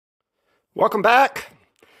Welcome back.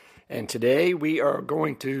 And today we are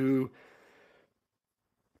going to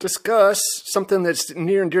discuss something that's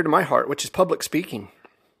near and dear to my heart, which is public speaking.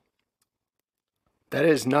 That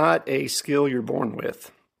is not a skill you're born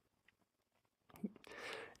with.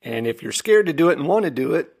 And if you're scared to do it and want to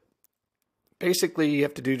do it, basically you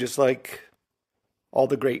have to do just like all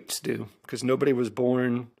the greats do, because nobody was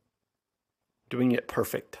born doing it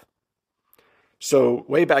perfect. So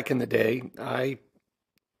way back in the day, I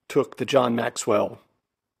took the John Maxwell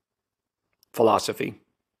philosophy,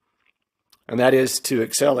 and that is to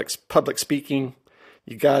excel at public speaking,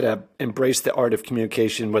 you got to embrace the art of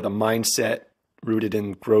communication with a mindset rooted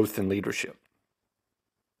in growth and leadership.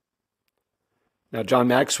 Now, John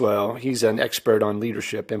Maxwell, he's an expert on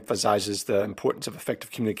leadership, emphasizes the importance of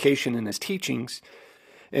effective communication in his teachings.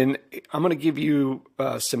 And I'm going to give you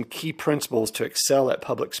some key principles to excel at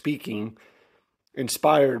public speaking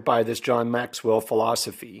inspired by this John Maxwell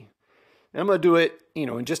philosophy. And I'm going to do it,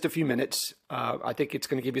 in just a few minutes. I think it's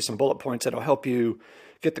going to give you some bullet points that'll help you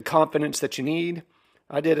get the confidence that you need.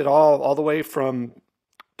 I did it all the way from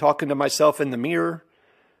talking to myself in the mirror,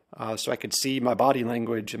 so I could see my body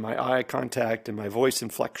language and my eye contact and my voice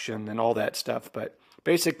inflection and all that stuff. But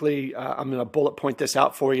basically, I'm going to bullet point this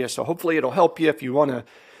out for you. So hopefully it'll help you if you want to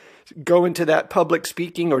go into that public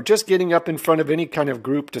speaking or just getting up in front of any kind of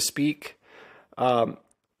group to speak.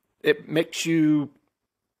 It makes you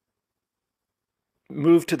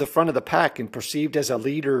move to the front of the pack and perceived as a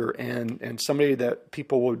leader and somebody that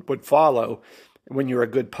people would follow when you're a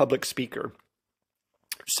good public speaker.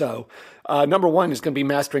 So number one is going to be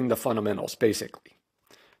mastering the fundamentals, basically.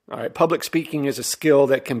 All right, public speaking is a skill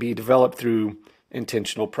that can be developed through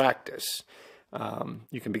intentional practice.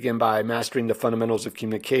 You can begin by mastering the fundamentals of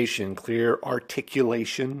communication, clear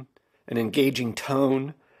articulation, an engaging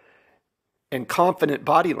tone, and confident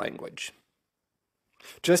body language.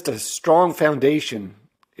 Just a strong foundation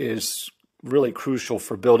is really crucial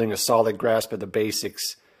for building a solid grasp of the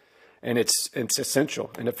basics, and it's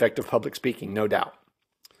essential in effective public speaking, no doubt.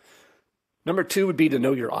 Number two would be to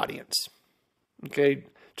know your audience. Okay,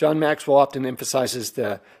 John Maxwell often emphasizes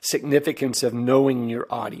the significance of knowing your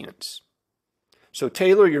audience. So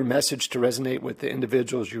tailor your message to resonate with the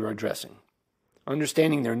individuals you're addressing,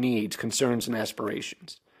 understanding their needs, concerns, and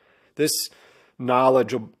aspirations. This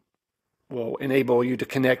knowledge will enable you to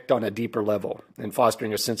connect on a deeper level and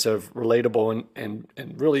fostering a sense of relatable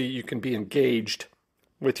and really you can be engaged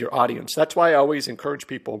with your audience. That's why I always encourage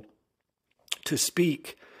people to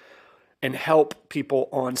speak and help people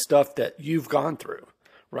on stuff that you've gone through,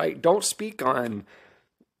 right? Don't speak on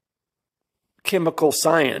chemical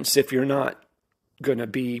science if you're not going to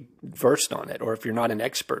be versed on it or if you're not an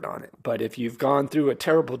expert on it. But if you've gone through a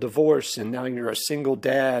terrible divorce and now you're a single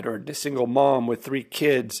dad or a single mom with 3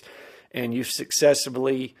 kids and you've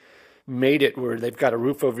successfully made it where they've got a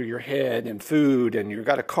roof over your head and food and you've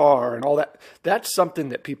got a car and all that, that's something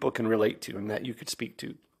that people can relate to and that you could speak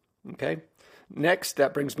to, okay? Next,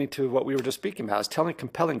 that brings me to what we were just speaking about, is telling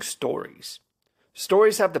compelling stories.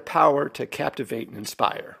 Stories have the power to captivate and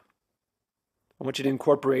inspire. I want you to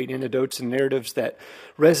incorporate anecdotes and narratives that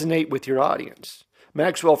resonate with your audience.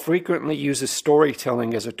 Maxwell frequently uses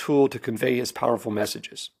storytelling as a tool to convey his powerful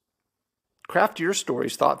messages. Craft your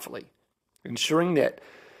stories thoughtfully, ensuring that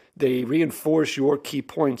they reinforce your key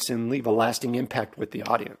points and leave a lasting impact with the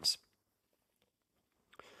audience.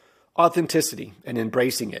 Authenticity and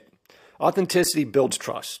embracing it. Authenticity builds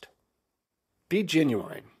trust. Be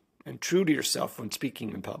genuine and true to yourself when speaking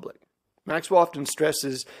in public. Maxwell often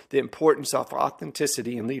stresses the importance of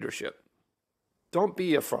authenticity in leadership. Don't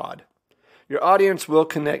be a fraud. Your audience will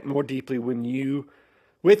connect more deeply with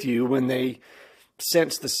you when they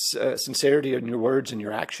sense the sincerity in your words and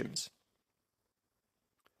your actions.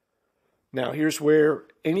 Now, here's where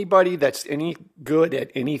anybody that's any good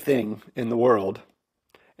at anything in the world,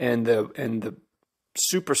 and the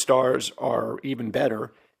superstars are even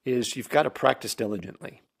better, is you've got to practice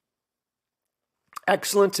diligently.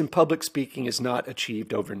 Excellence in public speaking is not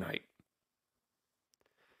achieved overnight.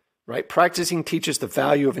 Right? Practicing teaches the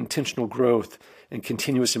value of intentional growth and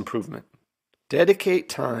continuous improvement. Dedicate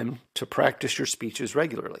time to practice your speeches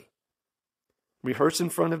regularly. Rehearse in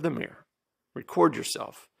front of the mirror. Record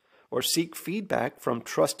yourself. Or seek feedback from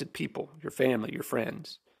trusted people, your family, your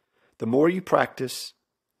friends. The more you practice,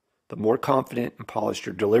 the more confident and polished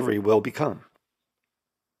your delivery will become.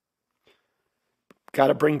 Got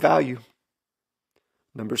to bring value.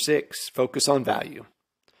 Number 6, focus on value.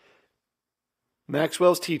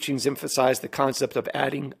 Maxwell's teachings emphasize the concept of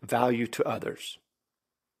adding value to others.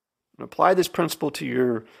 And apply this principle to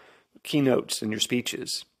your keynotes and your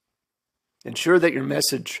speeches. Ensure that your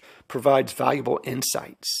message provides valuable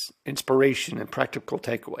insights, inspiration, and practical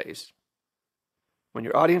takeaways. When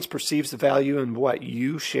your audience perceives the value in what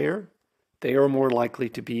you share, they are more likely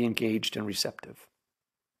to be engaged and receptive.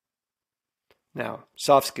 Now,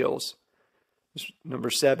 soft skills. Number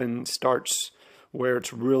 7 starts where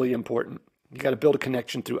it's really important. You got to build a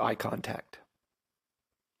connection through eye contact.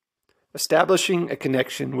 Establishing a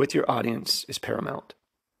connection with your audience is paramount.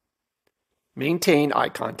 Maintain eye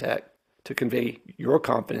contact to convey your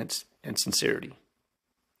confidence and sincerity.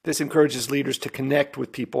 This encourages leaders to connect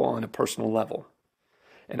with people on a personal level.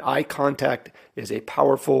 And eye contact is a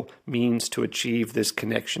powerful means to achieve this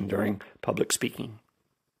connection during public speaking.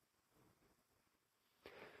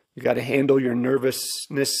 You got to handle your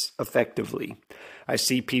nervousness effectively. I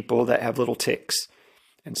see people that have little tics,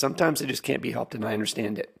 and sometimes it just can't be helped, and I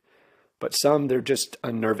understand it. But some, they're just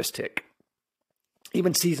a nervous tick.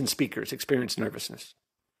 Even seasoned speakers experience nervousness,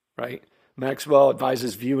 right? Maxwell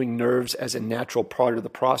advises viewing nerves as a natural part of the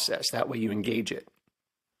process. That way you engage it.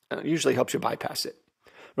 It usually helps you bypass it.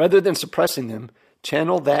 Rather than suppressing them,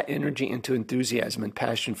 channel that energy into enthusiasm and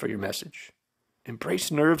passion for your message.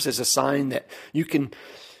 Embrace nerves as a sign that you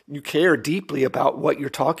care deeply about what you're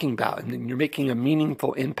talking about, and you're making a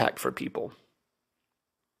meaningful impact for people.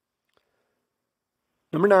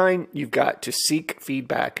 Number 9, you've got to seek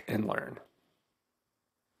feedback and learn.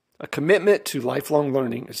 A commitment to lifelong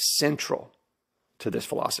learning is central to this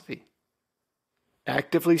philosophy.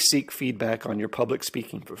 Actively seek feedback on your public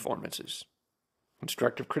speaking performances.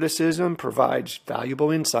 Constructive criticism provides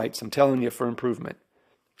valuable insights, I'm telling you, for improvement.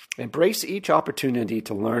 Embrace each opportunity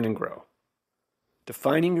to learn and grow.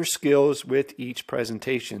 Defining your skills with each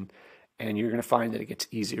presentation, and you're going to find that it gets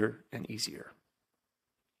easier and easier.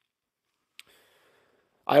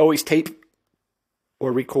 I always tape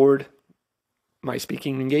or record my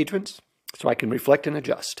speaking engagements so I can reflect and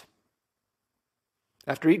adjust.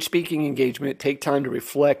 After each speaking engagement, take time to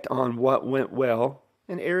reflect on what went well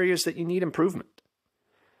and areas that you need improvement.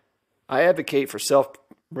 I advocate for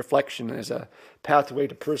self-reflection as a pathway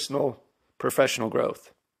to personal, professional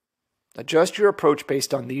growth. Adjust your approach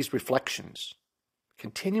based on these reflections,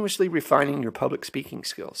 continuously refining your public speaking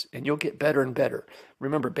skills, and you'll get better and better.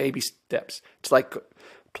 Remember, baby steps. It's like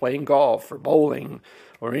playing golf or bowling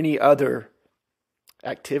or any other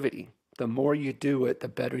activity. The more you do it, the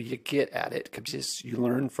better you get at it, because you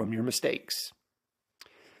learn from your mistakes.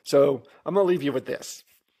 So I'm going to leave you with this.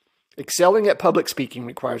 Excelling at public speaking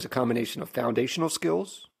requires a combination of foundational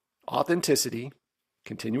skills, authenticity,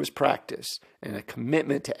 continuous practice, and a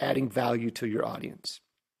commitment to adding value to your audience.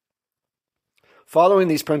 Following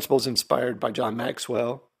these principles inspired by John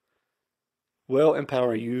Maxwell will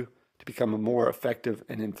empower you to become a more effective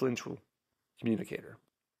and influential communicator.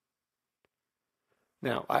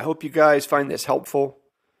 Now, I hope you guys find this helpful.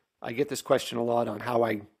 I get this question a lot on how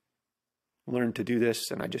I learned to do this,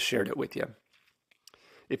 and I just shared it with you.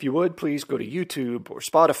 If you would, please go to YouTube or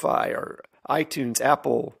Spotify or iTunes,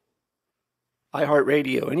 Apple,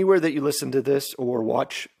 iHeartRadio, anywhere that you listen to this or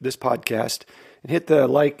watch this podcast, and hit the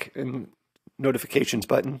like and notifications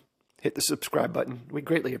button. Hit the subscribe button. We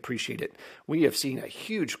greatly appreciate it. We have seen a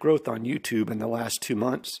huge growth on YouTube in the last 2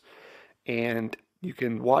 months, and you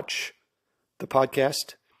can watch the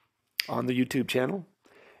podcast on the YouTube channel,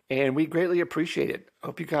 and we greatly appreciate it.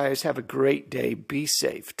 Hope you guys have a great day. Be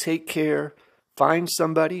safe. Take care. Find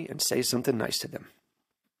somebody and say something nice to them.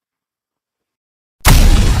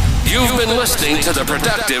 You've been listening to the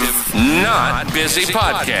Productive, Not Busy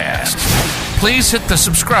podcast. Please hit the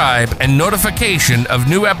subscribe and notification of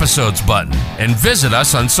new episodes button and visit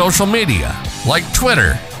us on social media like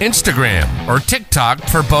Twitter, Instagram, or TikTok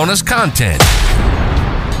for bonus content.